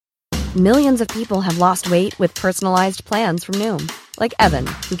Millions of people have lost weight with personalized plans from Noom. Like Evan,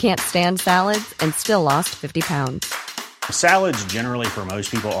 who can't stand salads and still lost 50 pounds. Salads generally for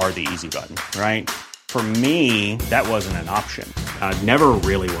most people are the easy button, right? For me, that wasn't an option. I never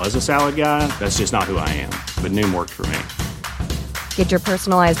really was a salad guy. That's just not who I am. But Noom worked for me. Get your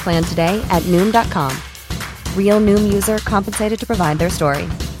personalized plan today at Noom.com. Real Noom user compensated to provide their story.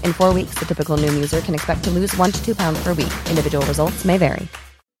 In 4 weeks, the typical Noom user can expect to lose 1 to 2 pounds per week. Individual results may vary.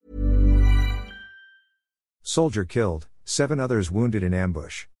 Soldier killed, 7 others wounded in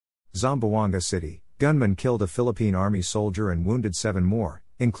ambush. Zamboanga City, gunmen killed a Philippine Army soldier and wounded 7 more,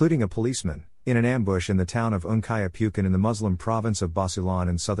 including a policeman, in an ambush in the town of Uncayapucan in the Muslim province of Basilan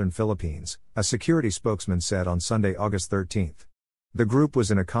in southern Philippines, a security spokesman said on Sunday, August 13. The group was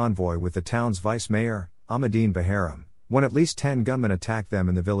in a convoy with the town's vice mayor, Amadine Baharam, when at least 10 gunmen attacked them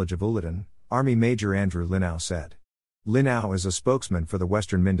in the village of Ulidan, Army Major Andrew Linao said. Linao is a spokesman for the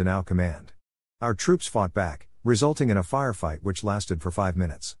Western Mindanao Command. Our troops fought back, resulting in a firefight which lasted for 5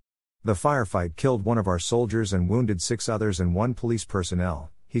 minutes. The firefight killed 1 of our soldiers and wounded 6 others and 1 police personnel,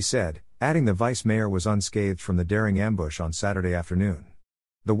 he said, adding the vice mayor was unscathed from the daring ambush on Saturday afternoon.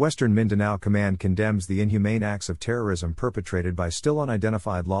 The Western Mindanao Command condemns the inhumane acts of terrorism perpetrated by still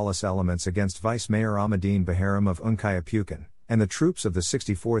unidentified lawless elements against Vice Mayor Amadine Baharam of Uncayapucan, and the troops of the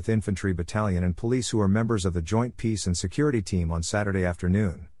 64th Infantry Battalion and police who are members of the Joint Peace and Security Team on Saturday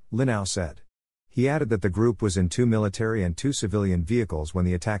afternoon, Linao said. He added that the group was in 2 military and 2 civilian vehicles when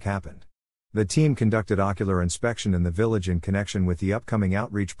the attack happened. The team conducted ocular inspection in the village in connection with the upcoming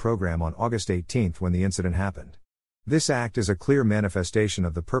outreach program on August 18 when the incident happened. This act is a clear manifestation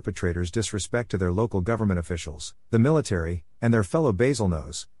of the perpetrators' disrespect to their local government officials, the military, and their fellow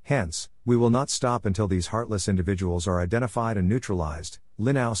Basilnos. Hence, we will not stop until these heartless individuals are identified and neutralized,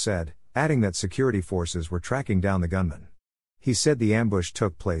 Linao said, adding that security forces were tracking down the gunmen. He said the ambush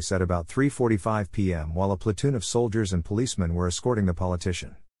took place at about 3:45 p.m. while a platoon of soldiers and policemen were escorting the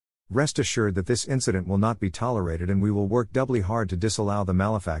politician. Rest assured that this incident will not be tolerated and we will work doubly hard to disallow the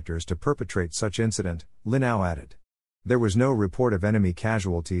malefactors to perpetrate such incident, Linao added. There was no report of enemy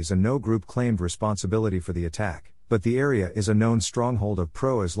casualties and no group claimed responsibility for the attack, but the area is a known stronghold of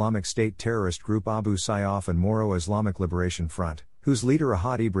pro-Islamic State terrorist group Abu Sayyaf and Moro Islamic Liberation Front, whose leader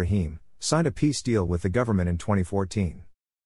Ahad Ibrahim signed a peace deal with the government in 2014.